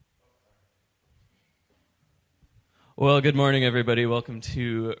Well, good morning, everybody. Welcome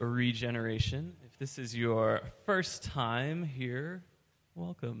to Regeneration. If this is your first time here,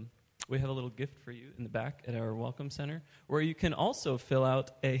 welcome. We have a little gift for you in the back at our Welcome Center, where you can also fill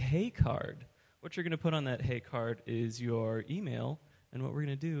out a Hey card. What you're going to put on that Hey card is your email, and what we're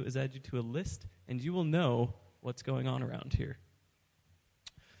going to do is add you to a list, and you will know what's going on around here.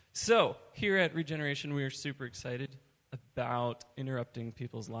 So, here at Regeneration, we are super excited about interrupting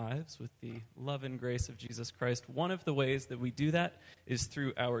people's lives with the love and grace of Jesus Christ. One of the ways that we do that is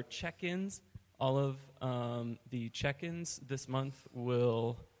through our check-ins. All of the check-ins this month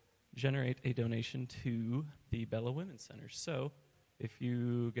will generate a donation to the Bella Women's Center. So if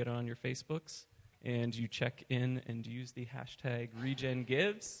you get on your Facebooks and you check in and use the hashtag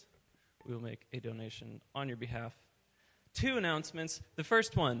RegenGives, we will make a donation on your behalf. 2 announcements. The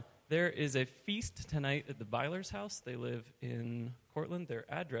first one, there is a feast tonight at the Byler's house. They live in Cortland. Their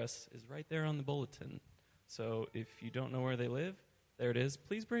address is right there on the bulletin. So if you don't know where they live, there it is.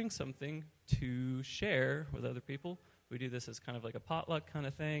 Please bring something to share with other people. We do this as kind of like a potluck kind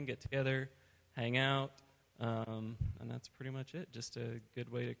of thing, get together, hang out, and that's pretty much it. Just a good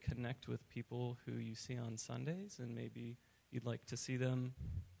way to connect with people who you see on Sundays, and maybe you'd like to see them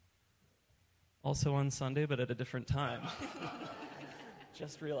also on Sunday, but at a different time.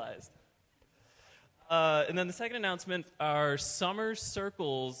 Just realized. And then the second announcement, our summer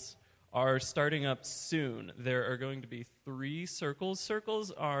circles are starting up soon. There are going to be 3 circles.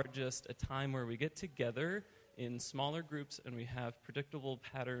 Circles are just a time where we get together in smaller groups and we have predictable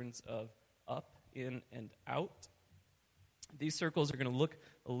patterns of up, in, and out. These circles are going to look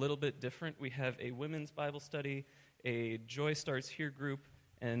a little bit different. We have a women's Bible study, a Joy Starts Here group,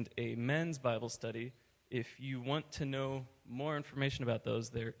 and a men's Bible study. If you want to know more information about those,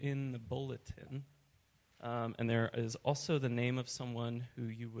 they're in the bulletin. And there is also the name of someone who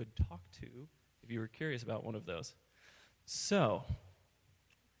you would talk to if you were curious about one of those. So,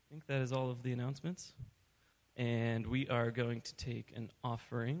 I think that is all of the announcements. And we are going to take an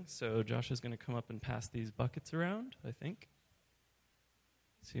offering. So Josh is going to come up and pass these buckets around, I think.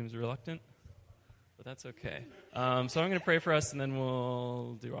 Seems reluctant, but that's okay. So I'm going to pray for us, and then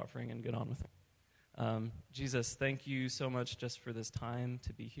we'll do offering and get on with it. Jesus, thank you so much just for this time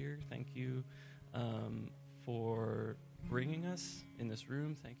to be here. Thank you for bringing us in this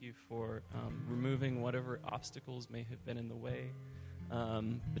room. Thank you for removing whatever obstacles may have been in the way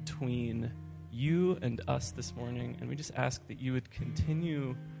between you and us this morning. And we just ask that you would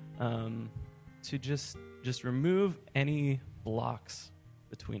continue to just remove any blocks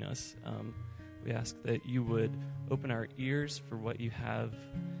between us. We ask that you would open our ears for what you have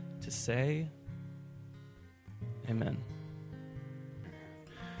to say. Amen.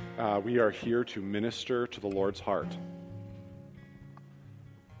 We are here to minister to the Lord's heart.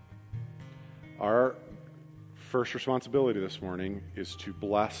 Our first responsibility this morning is to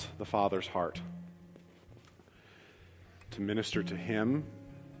bless the Father's heart, to minister to Him.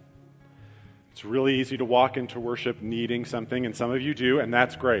 It's really easy to walk into worship needing something, and some of you do, and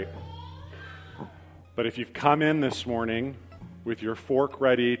that's great. But if you've come in this morning with your fork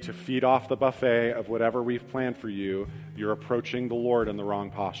ready to feed off the buffet of whatever we've planned for you, you're approaching the Lord in the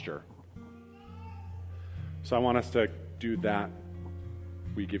wrong posture. So I want us to do that.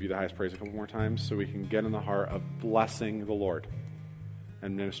 We give you the highest praise a couple more times so we can get in the heart of blessing the Lord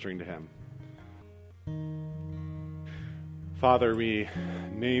and ministering to Him. Father, we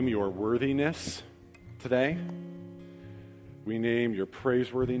name your worthiness today. We name your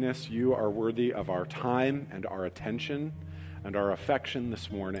praiseworthiness. You are worthy of our time and our attention and our affection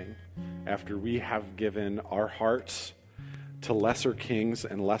this morning, after we have given our hearts to lesser kings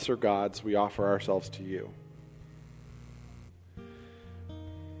and lesser gods. We offer ourselves to you.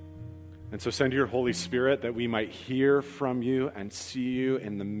 And so send your Holy Spirit that we might hear from you and see you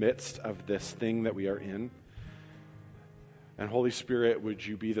in the midst of this thing that we are in. And Holy Spirit, would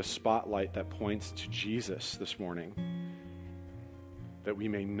you be the spotlight that points to Jesus this morning, that we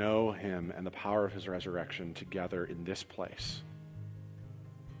may know him and the power of his resurrection together in this place.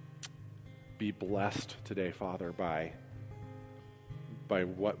 Be blessed today, Father, by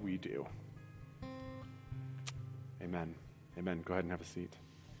what we do. Amen. Amen. Go ahead and have a seat.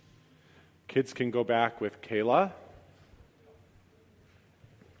 Kids can go back with Kayla.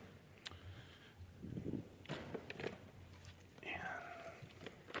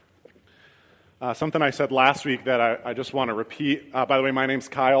 Something I said last week that I just want to repeat. By the way, my name's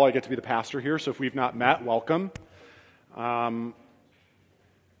Kyle. I get to be the pastor here, so if we've not met, welcome. Last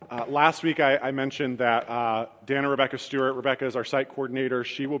week I mentioned that Dan and Rebecca Stewart, Rebecca is our site coordinator.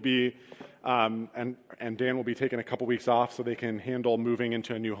 She will be, and Dan will be taking a couple weeks off so they can handle moving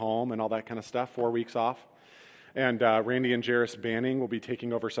into a new home and all that kind of stuff, 4 weeks off. And Randy and Jairus Banning will be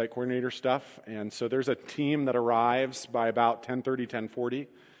taking over site coordinator stuff. And so there's a team that arrives by about 10:30, 10:40.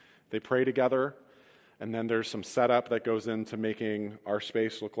 They pray together. And then there's some setup that goes into making our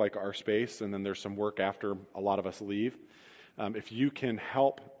space look like our space. And then there's some work after a lot of us leave. If you can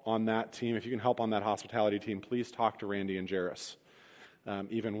help on that team, if you can help on that hospitality team, please talk to Randy and Jairus.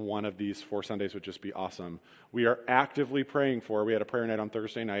 Even one of these 4 Sundays would just be awesome. We are actively praying for, we had a prayer night on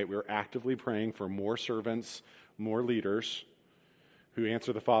Thursday night, we are actively praying for more servants, more leaders who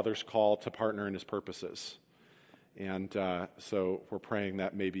answer the Father's call to partner in his purposes. And so we're praying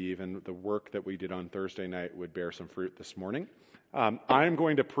that maybe even the work that we did on Thursday night would bear some fruit this morning. I'm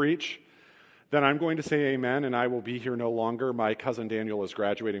going to preach, then I'm going to say amen, and I will be here no longer. My cousin Daniel is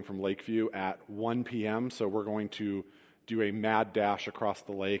graduating from Lakeview at 1 p.m., so we're going to do a mad dash across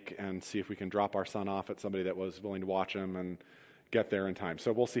the lake and see if we can drop our son off at somebody that was willing to watch him and get there in time.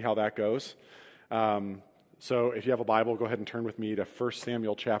 So we'll see how that goes. So if you have a Bible, go ahead and turn with me to 1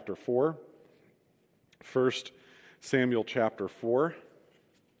 Samuel chapter 4. 1 Samuel chapter 4.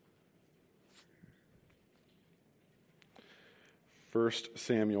 1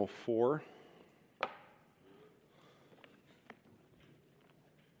 Samuel 4.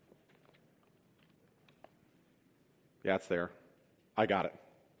 Yeah, it's there. I got it.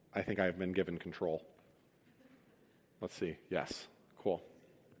 I think I have been given control. Let's see. Yes. Cool.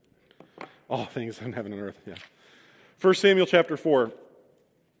 All things in heaven and earth. Yeah. 1 Samuel chapter 4.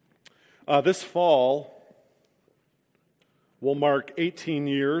 This fall will mark 18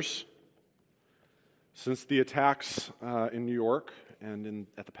 years since the attacks in New York and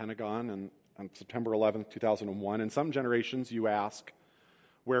at the Pentagon and on September 11th, 2001. In some generations, you ask,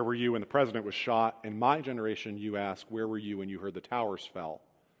 where were you when the president was shot? In my generation, you ask, where were you when you heard the towers fell?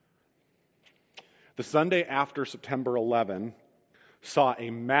 The Sunday after September 11 saw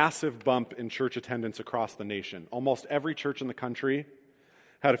a massive bump in church attendance across the nation. Almost every church in the country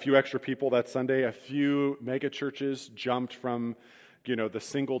had a few extra people that Sunday. A few mega churches jumped from, the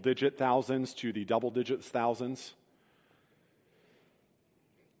single-digit thousands to the double-digit thousands.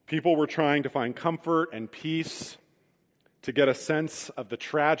 People were trying to find comfort and peace, to get a sense of the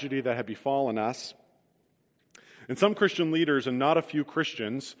tragedy that had befallen us. And some Christian leaders, and not a few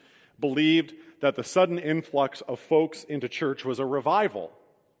Christians, believed that the sudden influx of folks into church was a revival.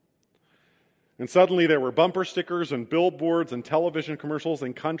 And suddenly there were bumper stickers and billboards and television commercials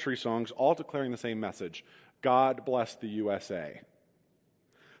and country songs all declaring the same message: God bless the USA.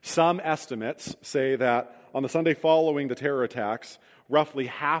 Some estimates say that on the Sunday following the terror attacks, roughly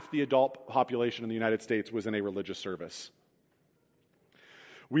half the adult population in the United States was in a religious service.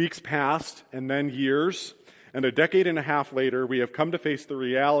 Weeks passed, and then years, and a decade and a half later, we have come to face the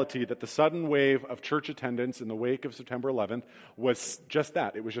reality that the sudden wave of church attendance in the wake of September 11th was just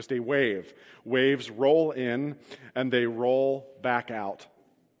that. It was just a wave. Waves roll in, and they roll back out.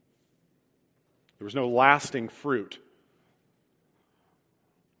 There was no lasting fruit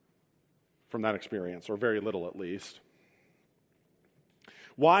from that experience, or very little at least.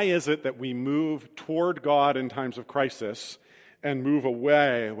 Why is it that we move toward God in times of crisis and move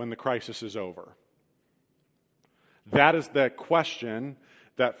away when the crisis is over? That is the question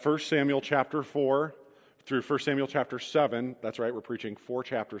that 1 Samuel chapter 4 through 1 Samuel chapter 7, that's right, we're preaching 4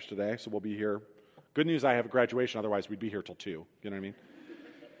 chapters today, so we'll be here. Good news, I have a graduation, otherwise we'd be here till 2, you know what I mean?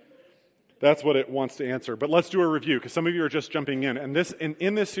 That's what it wants to answer. But let's do a review, because some of you are just jumping in. And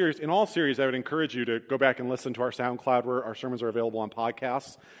in this series, in all series, I would encourage you to go back and listen to our SoundCloud, where our sermons are available on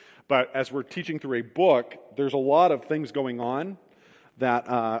podcasts. But as we're teaching through a book, there's a lot of things going on that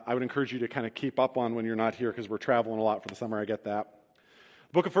I would encourage you to kind of keep up on when you're not here, because we're traveling a lot for the summer. I get that.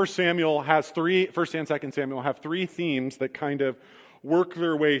 The book of 1 Samuel has 1 and 2 Samuel have 3 themes that kind of work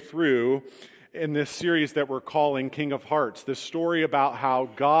their way through in this series that we're calling King of Hearts. This story about how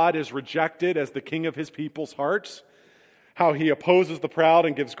God is rejected as the king of his people's hearts, how he opposes the proud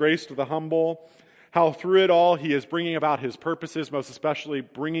and gives grace to the humble, how through it all he is bringing about his purposes, most especially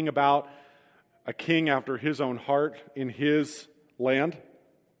bringing about a king after his own heart in his land.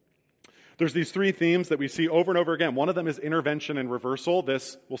 There's these 3 themes that we see over and over again. One of them is intervention and reversal.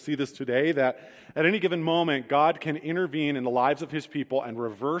 We'll see this today, that at any given moment, God can intervene in the lives of his people and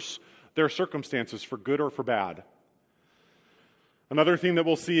reverse their circumstances for good or for bad. Another theme that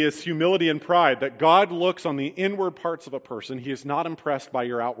we'll see is humility and pride, that God looks on the inward parts of a person. He is not impressed by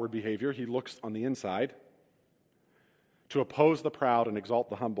your outward behavior. He looks on the inside to oppose the proud and exalt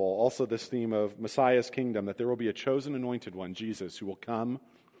the humble. Also this theme of Messiah's kingdom, that there will be a chosen anointed one, Jesus, who will come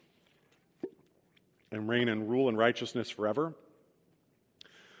and reign and rule in righteousness forever.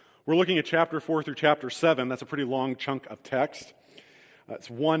 We're looking at chapter 4 through chapter 7. That's a pretty long chunk of text. It's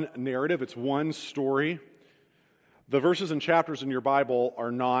one narrative. It's one story. The verses and chapters in your Bible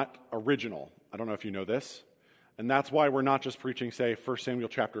are not original. I don't know if you know this. And that's why we're not just preaching, say, 1 Samuel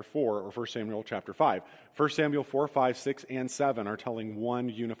chapter 4 or 1 Samuel chapter 5. 1 Samuel 4, 5, 6, and 7 are telling one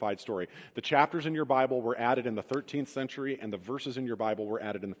unified story. The chapters in your Bible were added in the 13th century, and the verses in your Bible were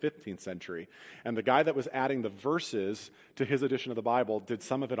added in the 15th century. And the guy that was adding the verses to his edition of the Bible did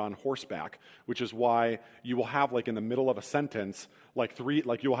some of it on horseback, which is why you will have, like in the middle of a sentence,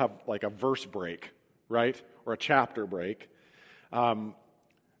 you'll have like a verse break, right? Or a chapter break.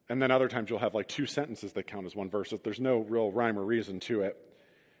 And then other times you'll have like two sentences that count as one verse. There's no real rhyme or reason to it.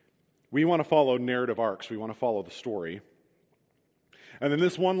 We want to follow narrative arcs. We want to follow the story. And in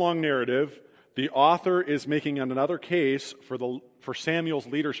this one long narrative, the author is making another case for Samuel's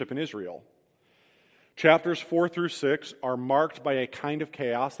leadership in Israel. Chapters 4 through 6 are marked by a kind of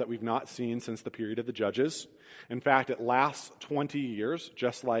chaos that we've not seen since the period of the Judges. In fact, it lasts 20 years,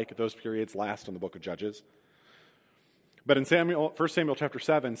 just like those periods last in the book of Judges. But in 1 Samuel chapter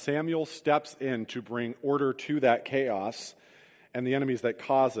 7, Samuel steps in to bring order to that chaos and the enemies that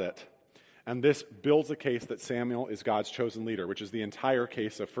cause it. And this builds a case that Samuel is God's chosen leader, which is the entire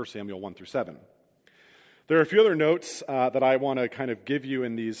case of 1 Samuel 1 through 7. There are a few other notes that I want to kind of give you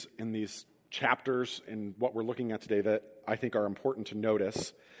in these chapters and what we're looking at today that I think are important to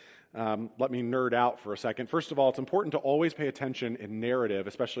notice. Let me nerd out for a second. First of all, it's important to always pay attention in narrative,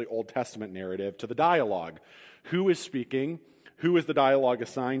 especially Old Testament narrative, to the dialogue. Who is speaking? Who is the dialogue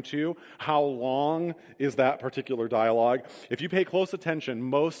assigned to? How long is that particular dialogue? If you pay close attention,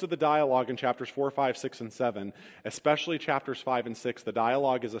 most of the dialogue in chapters 4, 5, 6, and 7, especially chapters 5 and 6, the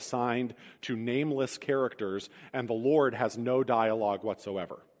dialogue is assigned to nameless characters, and the Lord has no dialogue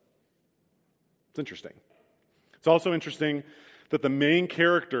whatsoever. It's interesting. It's also interesting that the main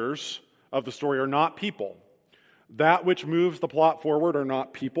characters of the story are not people. That which moves the plot forward are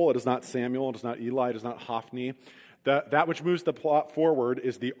not people. It is not Samuel. It is not Eli. It is not Hophni. That which moves the plot forward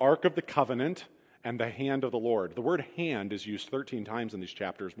is the Ark of the Covenant and the hand of the Lord. The word hand is used 13 times in these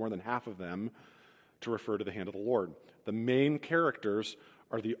chapters, more than half of them to refer to the hand of the Lord. The main characters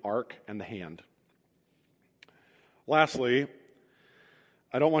are the Ark and the hand. Lastly,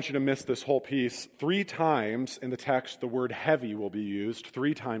 I don't want you to miss this whole piece. 3 times in the text, the word heavy will be used.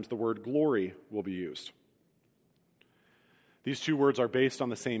 3 times the word glory will be used. These two words are based on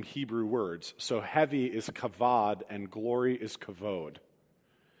the same Hebrew words. So heavy is kavod and glory is kavod.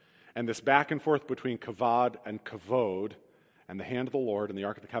 And this back and forth between kavod and kavod and the hand of the Lord and the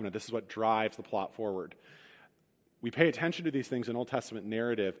Ark of the Covenant, this is what drives the plot forward. We pay attention to these things in Old Testament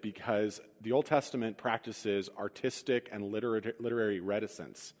narrative because the Old Testament practices artistic and literary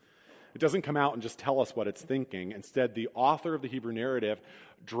reticence. It doesn't come out and just tell us what it's thinking. Instead, the author of the Hebrew narrative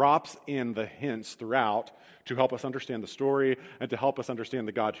drops in the hints throughout to help us understand the story and to help us understand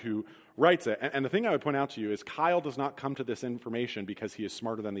the God who writes it. And the thing I would point out to you is Kyle does not come to this information because he is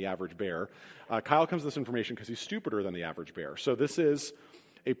smarter than the average bear. Kyle comes to this information because he's stupider than the average bear. So this is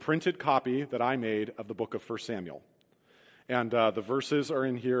a printed copy that I made of the book of 1 Samuel. And the verses are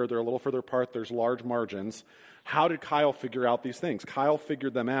in here. They're a little further apart. There's large margins. How did Kyle figure out these things? Kyle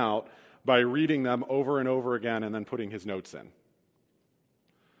figured them out by reading them over and over again and then putting his notes in.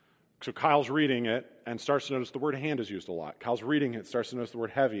 So Kyle's reading it and starts to notice the word hand is used a lot. Kyle's reading it, starts to notice the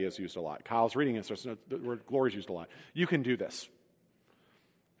word heavy is used a lot. Kyle's reading it, starts to notice the word glory is used a lot. You can do this.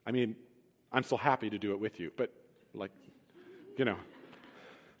 I mean, I'm still happy to do it with you, but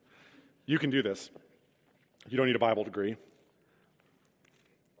you can do this. You don't need a Bible degree.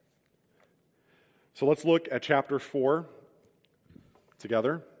 So let's look at chapter 4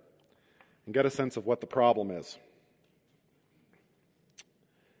 together and get a sense of what the problem is.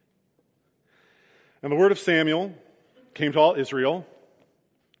 And the word of Samuel came to all Israel.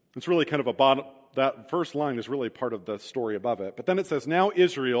 It's really kind of that first line is really part of the story above it. But then it says, now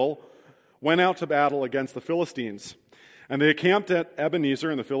Israel went out to battle against the Philistines. And they encamped at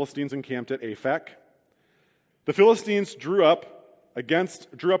Ebenezer, and the Philistines encamped at Aphek. The Philistines drew up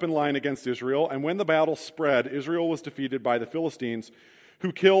in line against Israel, and when the battle spread, Israel was defeated by the Philistines,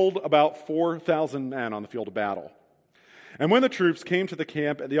 who killed about 4,000 men on the field of battle. And when the troops came to the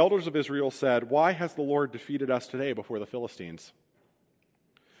camp, the elders of Israel said, why has the Lord defeated us today before the Philistines?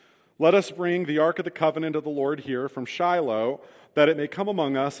 Let us bring the Ark of the Covenant of the Lord here from Shiloh, that it may come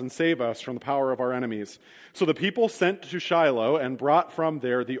among us and save us from the power of our enemies. So the people sent to Shiloh and brought from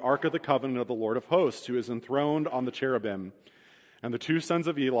there the Ark of the Covenant of the Lord of hosts, who is enthroned on the cherubim. And the 2 sons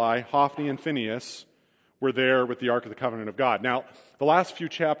of Eli, Hophni and Phinehas, were there with the Ark of the Covenant of God. Now, the last few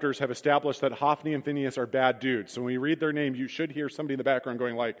chapters have established that Hophni and Phinehas are bad dudes. So when you read their name, you should hear somebody in the background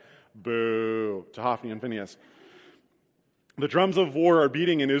going like, boo, to Hophni and Phinehas. The drums of war are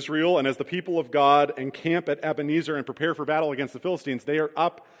beating in Israel, and as the people of God encamp at Ebenezer and prepare for battle against the Philistines, they are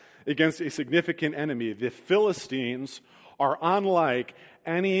up against a significant enemy. The Philistines are unlike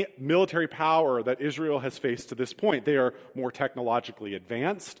any military power that Israel has faced to this point. They are more technologically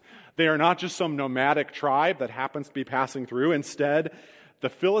advanced. They are not just some nomadic tribe that happens to be passing through. Instead, the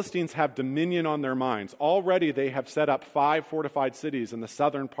Philistines have dominion on their minds. Already they have set up 5 fortified cities in the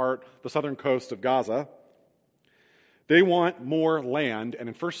southern coast of Gaza. They want more land, and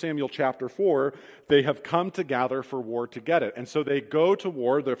in 1 Samuel chapter 4, they have come to gather for war to get it. And so they go to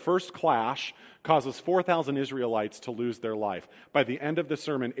war. Their first clash causes 4,000 Israelites to lose their life. By the end of the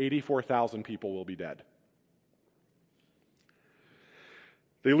sermon, 84,000 people will be dead.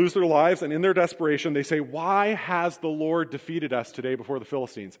 They lose their lives, and in their desperation, they say, "Why has the Lord defeated us today before the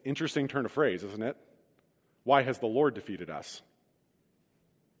Philistines?" Interesting turn of phrase, isn't it? Why has the Lord defeated us?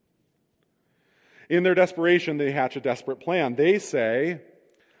 In their desperation, they hatch a desperate plan. They say,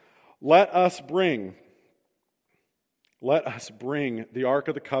 let us bring the Ark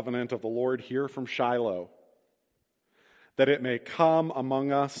of the Covenant of the Lord here from Shiloh, that it may come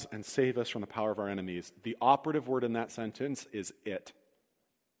among us and save us from the power of our enemies. The operative word in that sentence is it.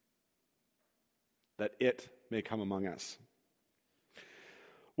 That it may come among us.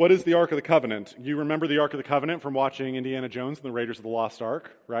 What is the Ark of the Covenant? You remember the Ark of the Covenant from watching Indiana Jones and the Raiders of the Lost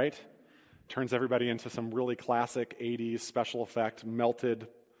Ark, right? Turns everybody into some really classic 80s special effect, melted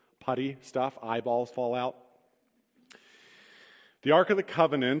putty stuff, eyeballs fall out. The Ark of the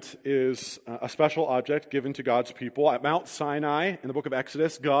Covenant is a special object given to God's people. At Mount Sinai, in the book of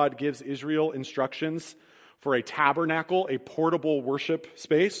Exodus, God gives Israel instructions for a tabernacle, a portable worship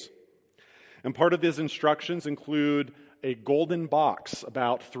space. And part of his instructions include a golden box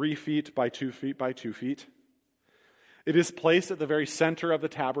about 3 feet by 2 feet by 2 feet. It is placed at the very center of the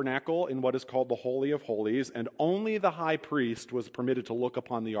tabernacle in what is called the Holy of Holies, and only the high priest was permitted to look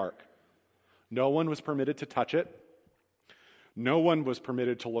upon the ark. No one was permitted to touch it. No one was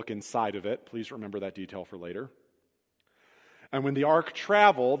permitted to look inside of it. Please remember that detail for later. And when the ark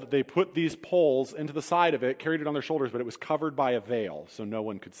traveled, they put these poles into the side of it, carried it on their shoulders, but it was covered by a veil, so no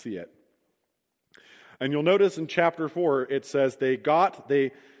one could see it. And you'll notice in chapter 4, it says, they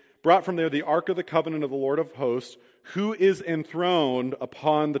brought from there the Ark of the Covenant of the Lord of Hosts, who is enthroned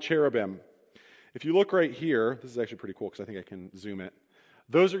upon the cherubim. If you look right here, this is actually pretty cool because I think I can zoom it.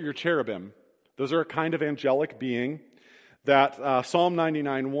 Those are your cherubim. Those are a kind of angelic being that Psalm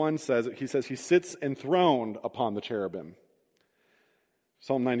 99:1 says. He says he sits enthroned upon the cherubim.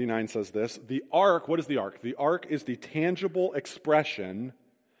 Psalm 99 says this. The ark, what is the ark? The ark is the tangible expression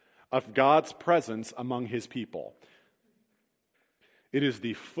of God's presence among his people. It is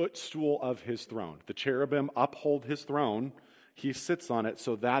the footstool of his throne. The cherubim uphold his throne. He sits on it,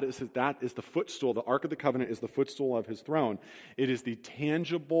 so that is the footstool. The Ark of the Covenant is the footstool of his throne. It is the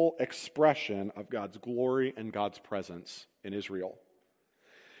tangible expression of God's glory and God's presence in Israel.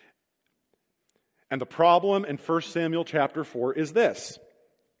 And the problem in 1 Samuel chapter 4 is this,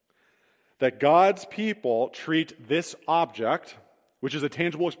 that God's people treat this object, which is a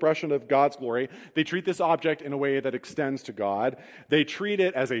tangible expression of God's glory, they treat this object in a way that extends to God. They treat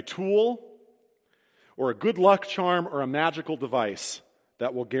it as a tool or a good luck charm or a magical device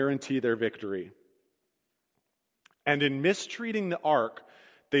that will guarantee their victory. And in mistreating the ark,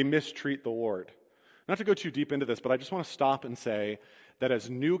 they mistreat the Lord. Not to go too deep into this, but I just want to stop and say that as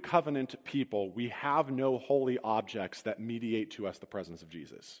new covenant people, we have no holy objects that mediate to us the presence of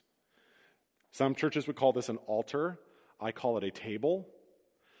Jesus. Some churches would call this an altar. I call it a table.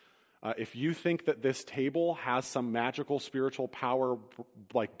 If you think that this table has some magical spiritual power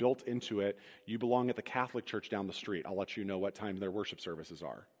like built into it, you belong at the Catholic Church down the street. I'll let you know what time their worship services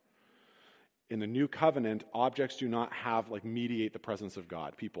are. In the new covenant, objects do not have mediate the presence of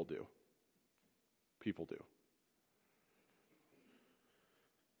God. People do. People do.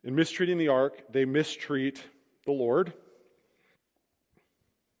 In mistreating the ark, they mistreat the Lord.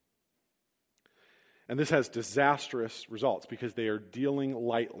 And this has disastrous results because they are dealing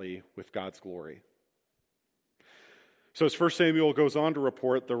lightly with God's glory. So as 1 Samuel goes on to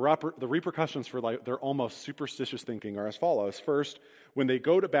report, the repercussions for their almost superstitious thinking are as follows. First, when they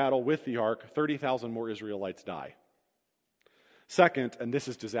go to battle with the ark, 30,000 more Israelites die. Second, and this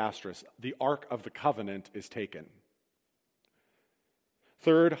is disastrous, the Ark of the Covenant is taken.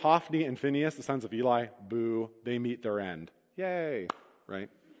 Third, Hophni and Phinehas, the sons of Eli, boo, they meet their end. Yay, right?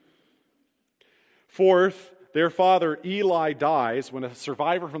 Fourth, their father Eli dies when a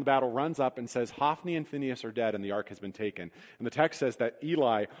survivor from the battle runs up and says, Hophni and Phinehas are dead and the ark has been taken. And the text says that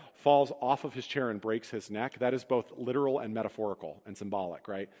Eli falls off of his chair and breaks his neck. That is both literal and metaphorical and symbolic,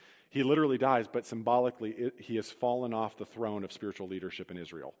 right? He literally dies, but symbolically, he has fallen off the throne of spiritual leadership in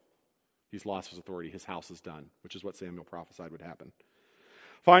Israel. He's lost his authority. His house is done, which is what Samuel prophesied would happen.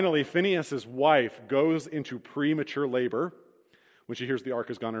 Finally, Phinehas' wife goes into premature labor when she hears the ark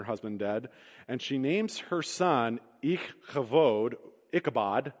has gone and her husband dead, and she names her son Ichabod,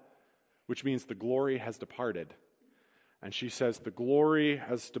 which means the glory has departed. And she says the glory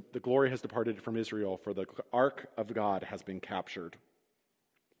has departed from Israel, for the ark of God has been captured.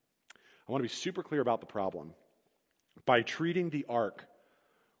 I want to be super clear about the problem. By treating the ark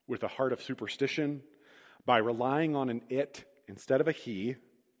with a heart of superstition, by relying on an it instead of a he,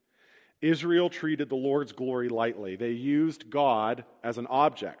 Israel treated the Lord's glory lightly. They used God as an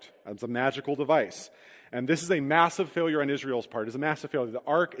object, as a magical device. And this is a massive failure on Israel's part. It's a massive failure. The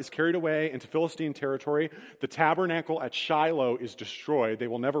ark is carried away into Philistine territory. The tabernacle at Shiloh is destroyed. They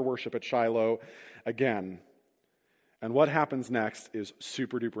will never worship at Shiloh again. And what happens next is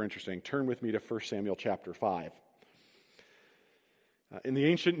super duper interesting. Turn with me to 1 Samuel chapter 5. In the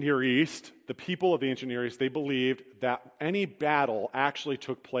ancient Near East, the people of the ancient Near East, they believed that any battle actually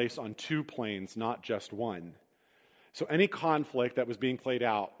took place on two planes, not just one. So any conflict that was being played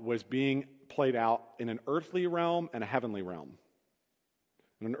out in an earthly realm and a heavenly realm.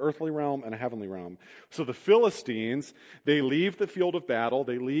 In an earthly realm and a heavenly realm. So the Philistines, they leave the field of battle,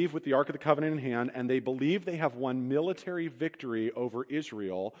 they leave with the Ark of the Covenant in hand, and they believe they have won military victory over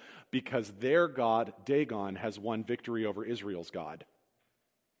Israel because their god, Dagon, has won victory over Israel's God.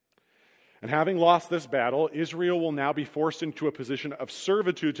 And having lost this battle, Israel will now be forced into a position of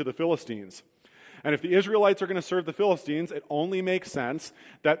servitude to the Philistines. And if the Israelites are going to serve the Philistines, it only makes sense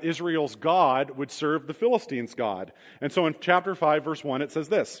that Israel's God would serve the Philistines' God. And so in chapter 5, verse 1, it says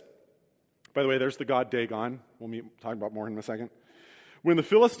this. By the way, there's the god Dagon. We'll talk about more in a second. When the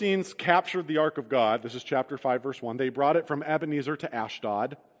Philistines captured the ark of God, this is chapter 5, verse 1, they brought it from Ebenezer to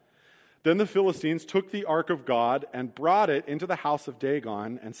Ashdod. Then the Philistines took the ark of God and brought it into the house of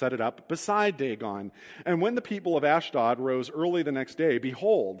Dagon and set it up beside Dagon. And when the people of Ashdod rose early the next day,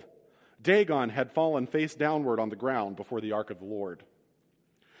 behold, Dagon had fallen face downward on the ground before the ark of the Lord.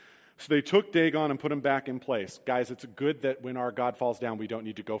 So they took Dagon and put him back in place. Guys, it's good that when our God falls down, we don't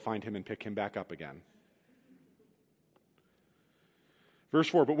need to go find him and pick him back up again. Verse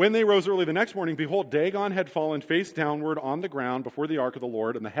 4, but when they rose early the next morning, behold, Dagon had fallen face downward on the ground before the ark of the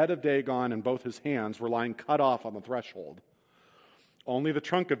Lord, and the head of Dagon and both his hands were lying cut off on the threshold. Only the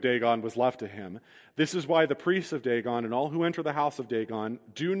trunk of Dagon was left to him. This is why the priests of Dagon and all who enter the house of Dagon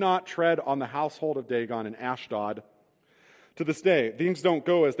do not tread on the household of Dagon in Ashdod. To this day, things don't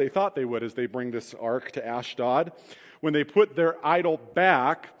go as they thought they would as they bring this ark to Ashdod. When they put their idol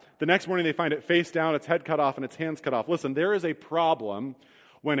back, the next morning they find it face down, its head cut off, and its hands cut off. Listen, there is a problem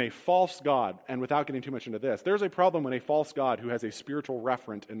when a false god, and without getting too much into this, there's a problem when a false god who has a spiritual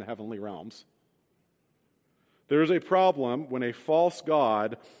referent in the heavenly realms. There is a problem when a false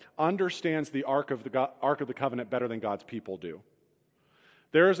god understands the Ark of the Covenant better than God's people do.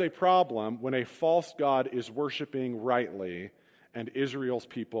 There is a problem when a false god is worshiping rightly and Israel's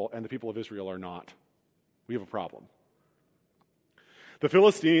people and the people of Israel are not. We have a problem. The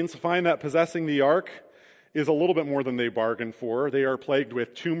Philistines find that possessing the ark is a little bit more than they bargained for. They are plagued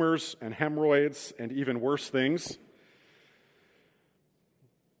with tumors and hemorrhoids and even worse things.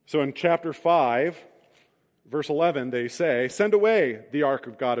 So in chapter 5, verse 11, they say, send away the ark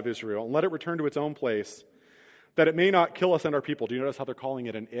of God of Israel and let it return to its own place, that it may not kill us and our people. Do you notice how they're calling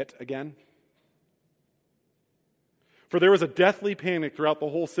it an it again? For there was a deathly panic throughout the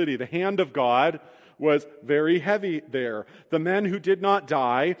whole city. The hand of God was very heavy there. The men who did not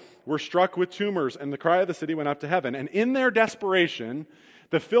die were struck with tumors, and the cry of the city went up to heaven. And in their desperation,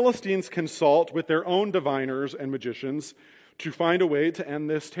 the Philistines consult with their own diviners and magicians to find a way to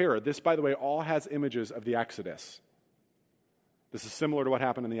end this terror. This, by the way, all has images of the Exodus. This is similar to what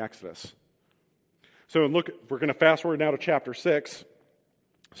happened in the Exodus. So look, we're going to fast forward now to chapter 6.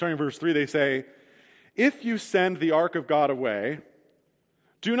 Starting in verse 3, they say, if you send the ark of God away,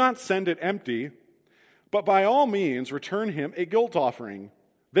 do not send it empty, but by all means return him a guilt offering.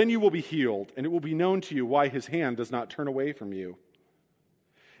 Then you will be healed, and it will be known to you why his hand does not turn away from you.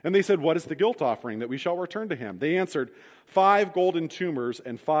 And they said, what is the guilt offering that we shall return to him? They answered, 5 golden tumors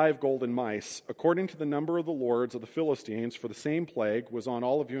and 5 golden mice, according to the number of the lords of the Philistines, for the same plague was on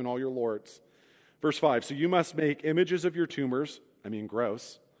all of you and all your lords. Verse 5, so you must make images of your tumors,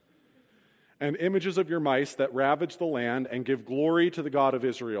 gross, and images of your mice that ravage the land, and give glory to the God of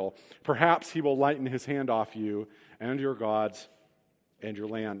Israel. Perhaps he will lighten his hand off you and your gods and your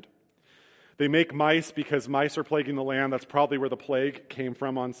land. They make mice because mice are plaguing the land. That's probably where the plague came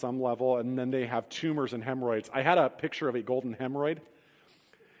from on some level. And then they have tumors and hemorrhoids. I had a picture of a golden hemorrhoid.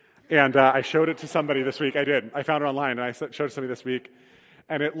 And I showed it to somebody this week. I did. I found it online, and I showed it to somebody this week.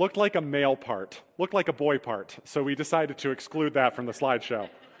 And it looked like a male part, looked like a boy part. So we decided to exclude that from the slideshow.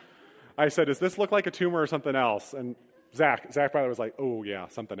 I said, does this look like a tumor or something else? And Zach Bradley was like, oh, yeah,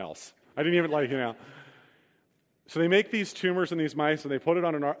 something else. I didn't even So they make these tumors in these mice, and they put it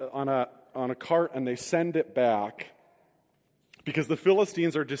on a cart, and they send it back because the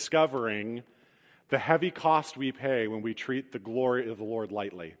Philistines are discovering the heavy cost we pay when we treat the glory of the Lord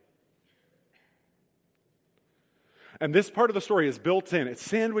lightly. And this part of the story is built in. It's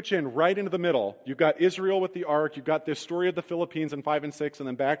sandwiched in right into the middle. You've got Israel with the ark. You've got this story of the Philippines in 5 and 6, and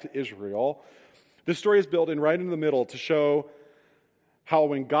then back to Israel. This story is built in right into the middle to show how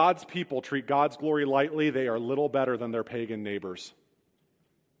when God's people treat God's glory lightly, they are little better than their pagan neighbors.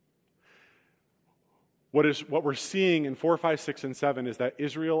 What we're seeing in 4, 5, 6, and 7 is that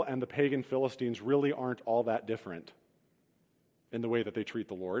Israel and the pagan Philistines really aren't all that different in the way that they treat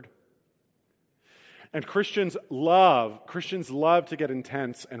the Lord. And Christians love to get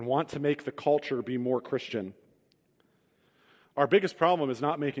intense and want to make the culture be more Christian. Our biggest problem is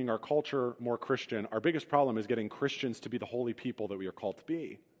not making our culture more Christian. Our biggest problem is getting Christians to be the holy people that we are called to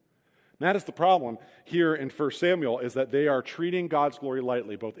be. And that is the problem here in 1 Samuel, is that they are treating God's glory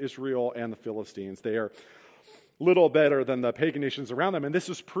lightly, both Israel and the Philistines. They are little better than the pagan nations around them. And this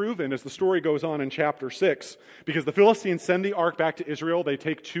is proven as the story goes on in chapter 6, because the Philistines send the ark back to Israel. They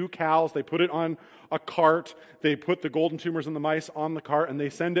take 2 cows, they put it on a cart, they put the golden tumors and the mice on the cart, and they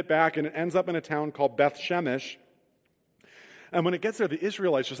send it back, and it ends up in a town called Beth Shemesh. And when it gets there, the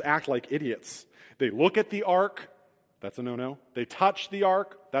Israelites just act like idiots. They look at the ark, that's a no-no. They touch the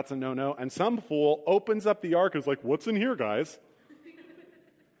ark, that's a no-no. And some fool opens up the ark and is like, what's in here, guys?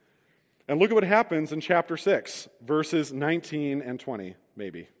 And look at what happens in chapter 6, verses 19 and 20,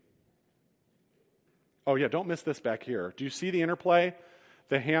 maybe. Oh yeah, don't miss this back here. Do you see the interplay?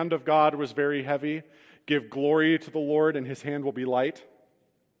 The hand of God was very heavy. Give glory to the Lord, and his hand will be light.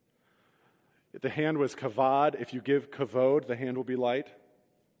 The hand was kavod. If you give kavod, the hand will be light.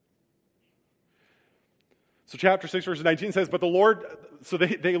 So chapter 6, verse 19 says, but the Lord, so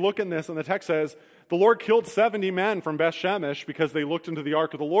they look in this, and the text says, the Lord killed 70 men from Beth Shemesh because they looked into the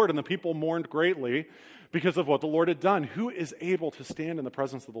ark of the Lord, and the people mourned greatly because of what the Lord had done. Who is able to stand in the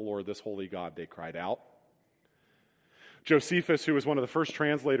presence of the Lord, this holy God? They cried out. Josephus, who was one of the first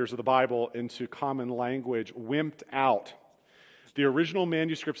translators of the Bible into common language, wimped out. The original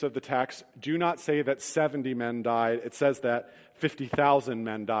manuscripts of the text do not say that 70 men died. It says that 50,000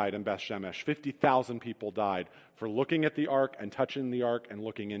 men died in Beth Shemesh. 50,000 people died for looking at the ark and touching the ark and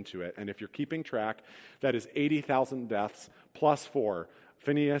looking into it. And if you're keeping track, that is 80,000 deaths plus 4.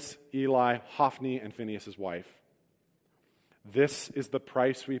 Phinehas, Eli, Hophni, and Phinehas' wife. This is the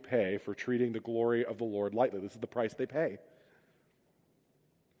price we pay for treating the glory of the Lord lightly. This is the price they pay.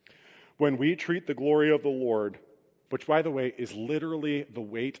 When we treat the glory of the Lord, which, by the way, is literally the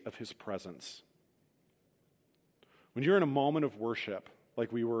weight of his presence. When you're in a moment of worship,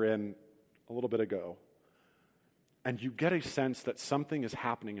 like we were in a little bit ago, and you get a sense that something is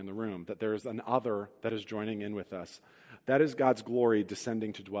happening in the room, that there is an other that is joining in with us, that is God's glory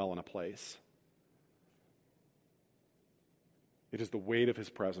descending to dwell in a place. It is the weight of his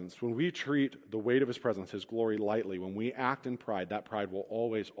presence. When we treat the weight of his presence, his glory, lightly, when we act in pride, that pride will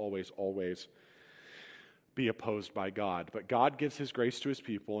always, always, always be opposed by God. But God gives his grace to his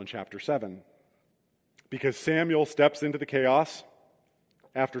people in chapter 7. Because Samuel steps into the chaos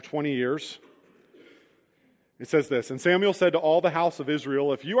after 20 years. It says this, and Samuel said to all the house of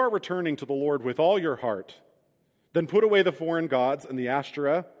Israel, if you are returning to the Lord with all your heart, then put away the foreign gods and the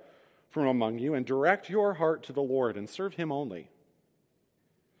Ashtoreth from among you, and direct your heart to the Lord, and serve him only.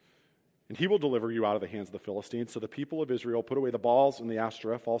 And he will deliver you out of the hands of the Philistines. So the people of Israel put away the Baals and the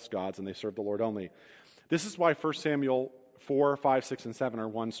Ashtoreth, false gods, and they served the Lord only. This is why 1 Samuel 4, 5, 6, and 7 are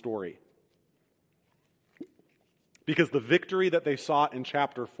one story. Because the victory that they sought in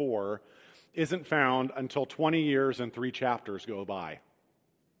chapter 4 isn't found until 20 years and 3 chapters go by.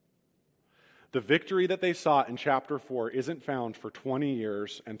 The victory that they sought in chapter 4 isn't found for 20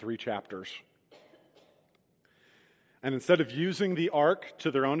 years and 3 chapters. And instead of using the ark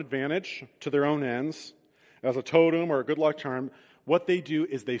to their own advantage, to their own ends, as a totem or a good luck charm, what they do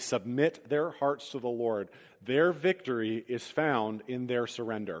is they submit their hearts to the Lord. Their victory is found in their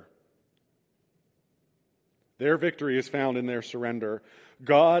surrender. Their victory is found in their surrender.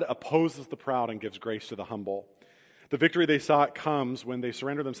 God opposes the proud and gives grace to the humble. The victory they sought comes when they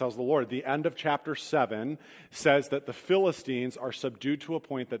surrender themselves to the Lord. The end of chapter 7 says that the Philistines are subdued to a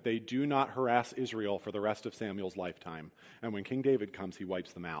point that they do not harass Israel for the rest of Samuel's lifetime. And when King David comes, he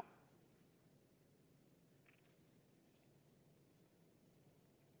wipes them out.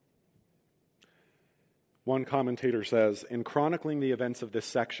 One commentator says, in chronicling the events of this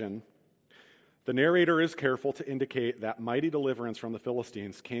section, the narrator is careful to indicate that mighty deliverance from the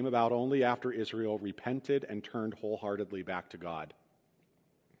Philistines came about only after Israel repented and turned wholeheartedly back to God.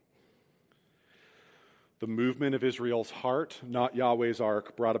 The movement of Israel's heart, not Yahweh's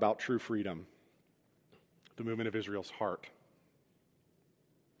ark, brought about true freedom. The movement of Israel's heart.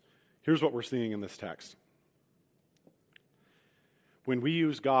 Here's what we're seeing in this text. When we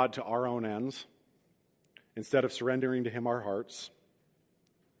use God to our own ends, instead of surrendering to Him our hearts,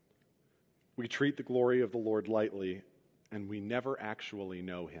 we treat the glory of the Lord lightly, and we never actually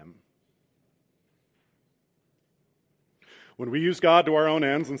know Him. When we use God to our own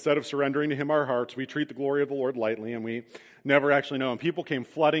ends, instead of surrendering to Him our hearts, we treat the glory of the Lord lightly, and we never actually know Him. People came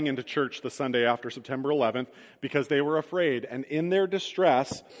flooding into church the Sunday after September 11th because they were afraid, and in their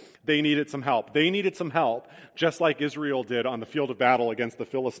distress, they needed some help. They needed some help, just like Israel did on the field of battle against the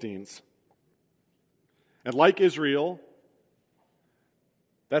Philistines. And like Israel,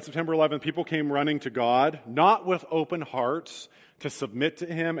 that September 11th, people came running to God, not with open hearts to submit to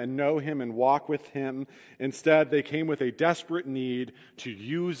Him and know Him and walk with Him. Instead, they came with a desperate need to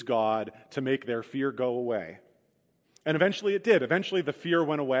use God to make their fear go away. And eventually it did. Eventually the fear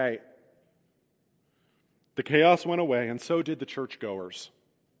went away. The chaos went away, and so did the churchgoers.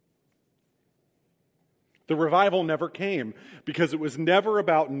 The revival never came because it was never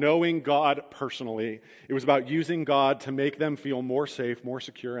about knowing God personally. It was about using God to make them feel more safe, more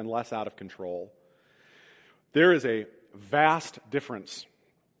secure, and less out of control. There is a vast difference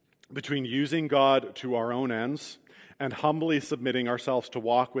between using God to our own ends and humbly submitting ourselves to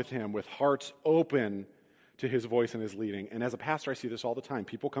walk with Him with hearts open to His voice and His leading. And as a pastor, I see this all the time.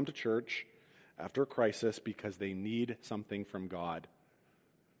 People come to church after a crisis because they need something from God.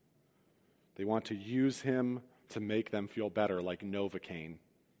 They want to use Him to make them feel better, like Novocaine.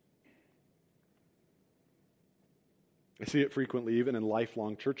 I see it frequently even in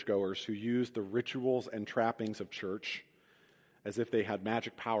lifelong churchgoers who use the rituals and trappings of church as if they had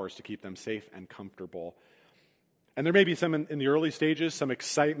magic powers to keep them safe and comfortable. And there may be some in the early stages, some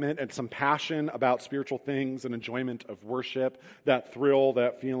excitement and some passion about spiritual things and enjoyment of worship, that thrill,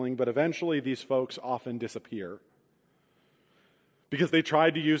 that feeling, but eventually these folks often disappear. Because they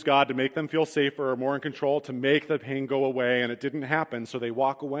tried to use God to make them feel safer or more in control, to make the pain go away, and it didn't happen, so they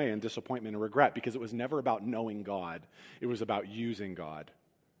walk away in disappointment and regret, because it was never about knowing God. It was about using God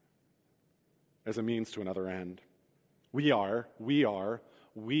as a means to another end. We are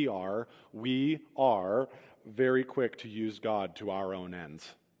very quick to use God to our own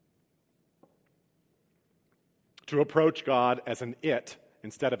ends. To approach God as an it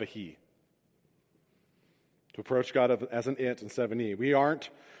instead of a he. To approach God as an it instead of an he. We aren't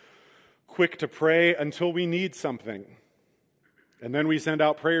quick to pray until we need something. And then we send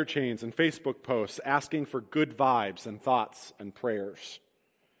out prayer chains and Facebook posts asking for good vibes and thoughts and prayers.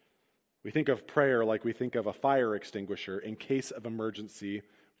 We think of prayer like we think of a fire extinguisher in case of emergency,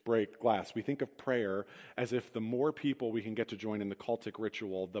 break glass. We think of prayer as if the more people we can get to join in the cultic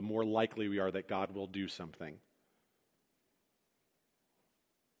ritual, the more likely we are that God will do something.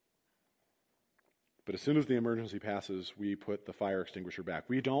 But as soon as the emergency passes, we put the fire extinguisher back.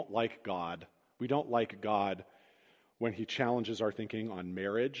 We don't like God. We don't like God when He challenges our thinking on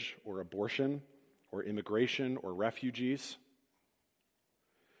marriage or abortion or immigration or refugees.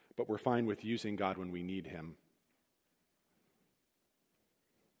 But we're fine with using God when we need Him.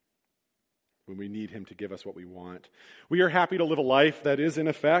 When we need Him to give us what we want. We are happy to live a life that is, in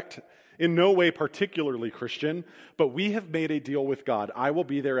effect, in no way particularly Christian, but we have made a deal with God. I will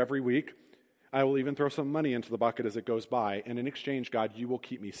be there every week. I will even throw some money into the bucket as it goes by, and in exchange, God, you will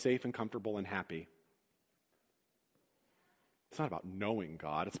keep me safe and comfortable and happy. It's not about knowing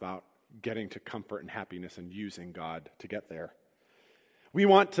God. It's about getting to comfort and happiness and using God to get there. We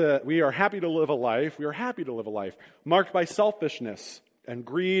are happy to live a life marked by selfishness and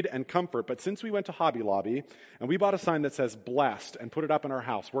greed and comfort. But since we went to Hobby Lobby and we bought a sign that says blessed and put it up in our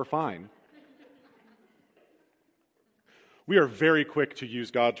house, we're fine. We are very quick to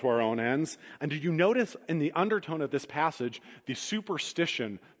use God to our own ends. And do you notice in the undertone of this passage the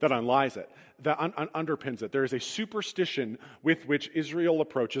superstition that underlies it, that underpins it? There is a superstition with which Israel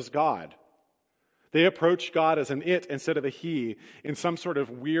approaches God. They approach God as an it instead of a he in some sort of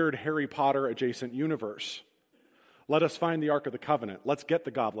weird Harry Potter adjacent universe. Let us find the Ark of the Covenant. Let's get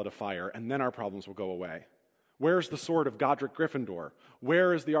the goblet of fire, and then our problems will go away. Where's the sword of Godric Gryffindor?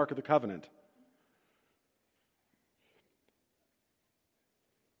 Where is the Ark of the Covenant?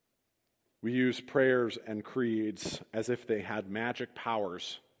 We use prayers and creeds as if they had magic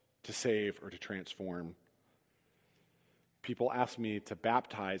powers to save or to transform. People ask me to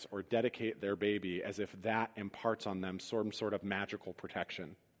baptize or dedicate their baby as if that imparts on them some sort of magical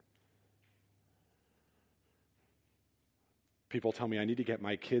protection. People tell me I need to get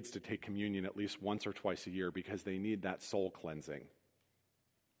my kids to take communion at least once or twice a year because they need that soul cleansing.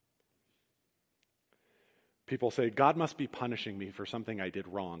 People say, God must be punishing me for something I did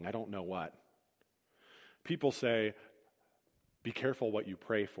wrong. I don't know what. People say, be careful what you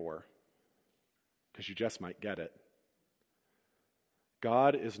pray for, because you just might get it.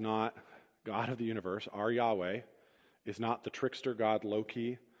 God is not God of the universe. Our Yahweh is not the trickster god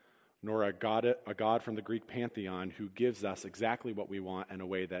Loki, nor a god from the Greek pantheon who gives us exactly what we want in a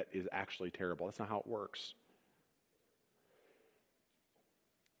way that is actually terrible. That's not how it works.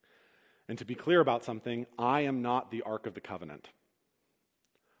 And to be clear about something, I am not the Ark of the Covenant.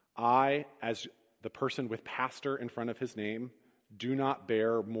 I, as the person with pastor in front of his name, do not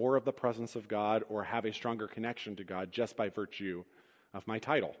bear more of the presence of God or have a stronger connection to God just by virtue of my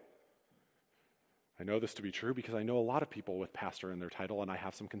title. I know this to be true because I know a lot of people with pastor in their title, and I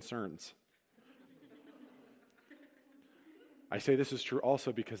have some concerns. I say this is true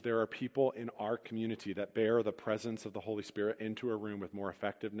also because there are people in our community that bear the presence of the Holy Spirit into a room with more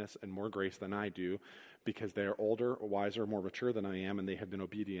effectiveness and more grace than I do because they are older, wiser, more mature than I am, and they have been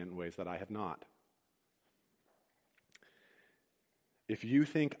obedient in ways that I have not. If you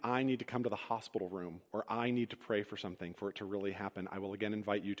think I need to come to the hospital room or I need to pray for something for it to really happen, I will again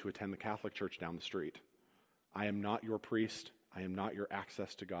invite you to attend the Catholic Church down the street. I am not your priest. I am not your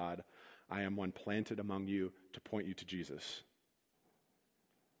access to God. I am one planted among you to point you to Jesus.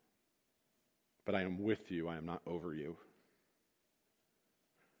 But I am with you. I am not over you.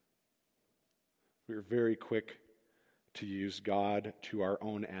 We are very quick to use God to our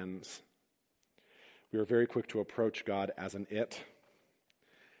own ends. We are very quick to approach God as an it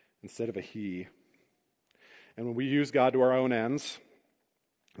instead of a he. And when we use God to our own ends,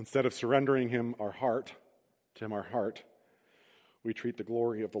 instead of surrendering to him our heart, we treat the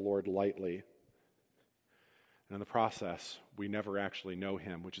glory of the Lord lightly. And in the process, we never actually know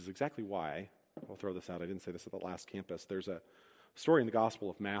him, which is exactly why, I'll throw this out, I didn't say this at the last campus, there's a story in the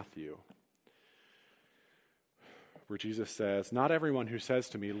Gospel of Matthew where Jesus says, "Not everyone who says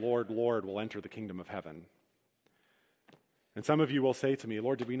to me, 'Lord, Lord,' will enter the kingdom of heaven. And some of you will say to me,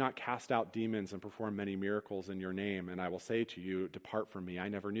 'Lord, did we not cast out demons and perform many miracles in your name?' And I will say to you, 'Depart from me, I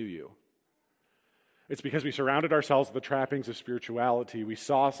never knew you.'" It's because we surrounded ourselves with the trappings of spirituality. We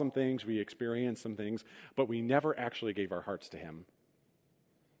saw some things, we experienced some things, but we never actually gave our hearts to him.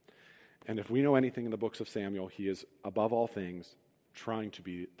 And if we know anything in the books of Samuel, he is, above all things, trying to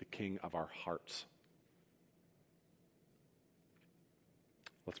be the king of our hearts.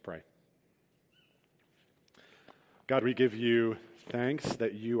 Let's pray. God, we give you thanks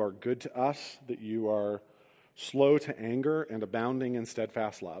that you are good to us, that you are slow to anger and abounding in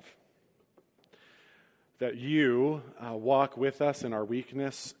steadfast love, that you walk with us in our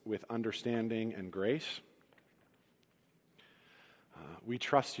weakness with understanding and grace. We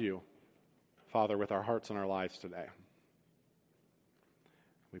trust you, Father, with our hearts and our lives today.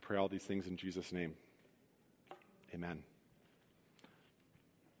 We pray all these things in Jesus' name. Amen.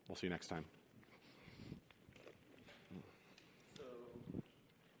 We'll see you next time.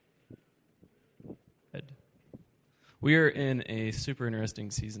 We are in a super interesting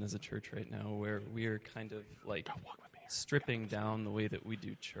season as a church right now where we are kind of like stripping down the way that we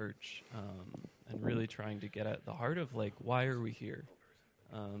do church and really trying to get at the heart of like, why are we here?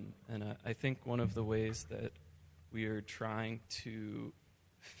 And I think one of the ways that we are trying to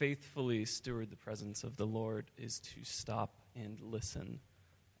faithfully steward the presence of the Lord is to stop and listen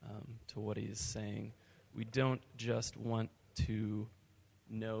to what he is saying. We don't just want to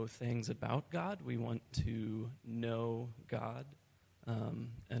know things about God. We want to know God.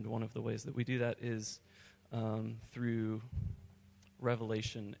 And one of the ways that we do that is through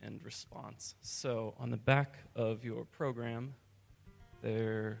revelation and response. So on the back of your program,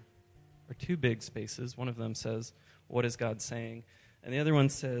 there are two big spaces. One of them says, "What is God saying?" And the other one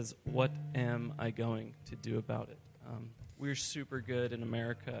says, "What am I going to do about it?" We're super good in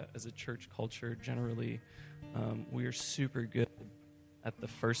America as a church culture generally. We're super good at the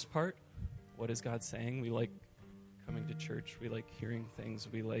first part. What is God saying? We like coming to church. We like hearing things.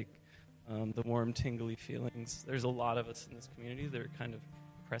 We like the warm, tingly feelings. There's a lot of us in this community that are kind of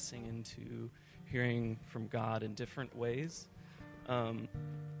pressing into hearing from God in different ways.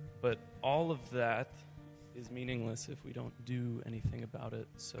 But all of that is meaningless if we don't do anything about it.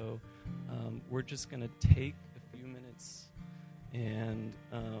 So we're just going to take a few minutes and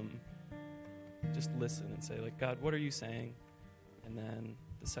just listen and say, like, God, what are you saying? And then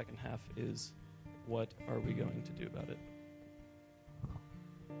the second half is, what are we going to do about it?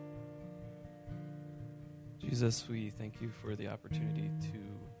 Jesus, we thank you for the opportunity to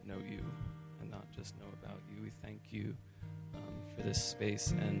know you and not just know about you. We thank you for this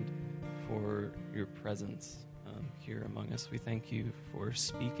space and for your presence here among us. We thank you for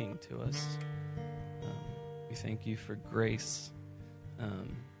speaking to us. We thank you for grace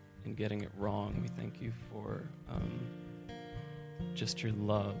in getting it wrong. We thank you for just your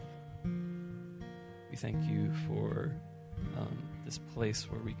love. We thank you for this place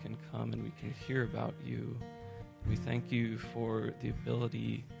where we can come and we can hear about you. We thank you for the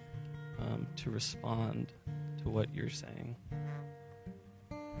ability to respond to what you're saying.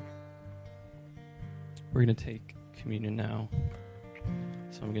 We're going to take communion now,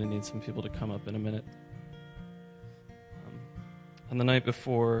 so I'm going to need some people to come up in a minute. On the night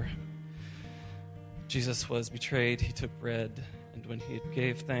before Jesus was betrayed, he took bread, and when he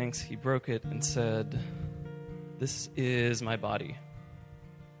gave thanks, he broke it and said, "This is my body."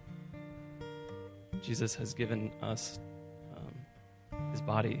 Jesus has given us his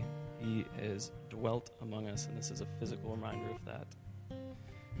body. He has dwelt among us, and this is a physical reminder of that.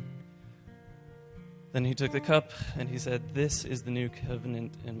 Then he took the cup, and he said, "This is the new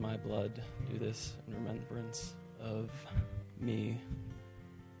covenant in my blood. Do this in remembrance of me."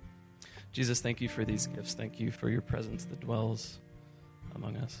 Jesus, thank you for these gifts. Thank you for your presence that dwells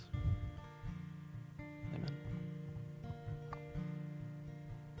among us. Amen.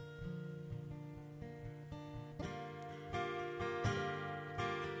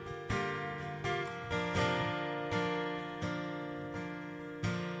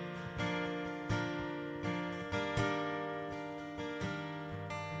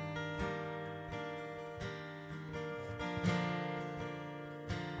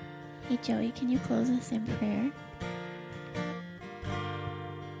 Hey, Joey, can you close us in prayer?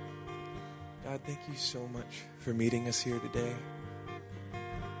 God, thank you so much for meeting us here today.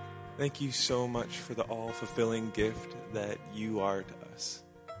 Thank you so much for the all-fulfilling gift that you are to us.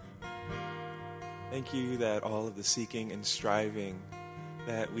 Thank you that all of the seeking and striving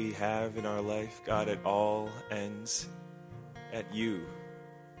that we have in our life, God, it all ends at you.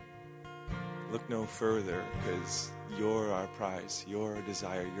 Look no further, because you're our prize, you're our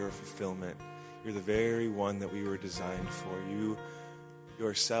desire, your fulfillment. You're the very one that we were designed for. You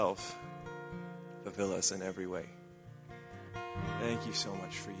yourself fulfill us in every way. Thank you so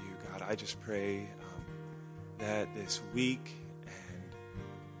much for you, God. I just pray that this week and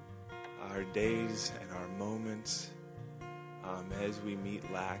our days and our moments, as we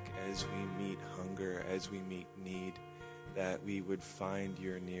meet lack, as we meet hunger, as we meet need, that we would find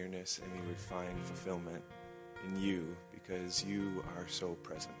your nearness and we would find fulfillment in you, because you are so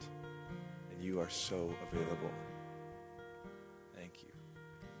present and you are so available.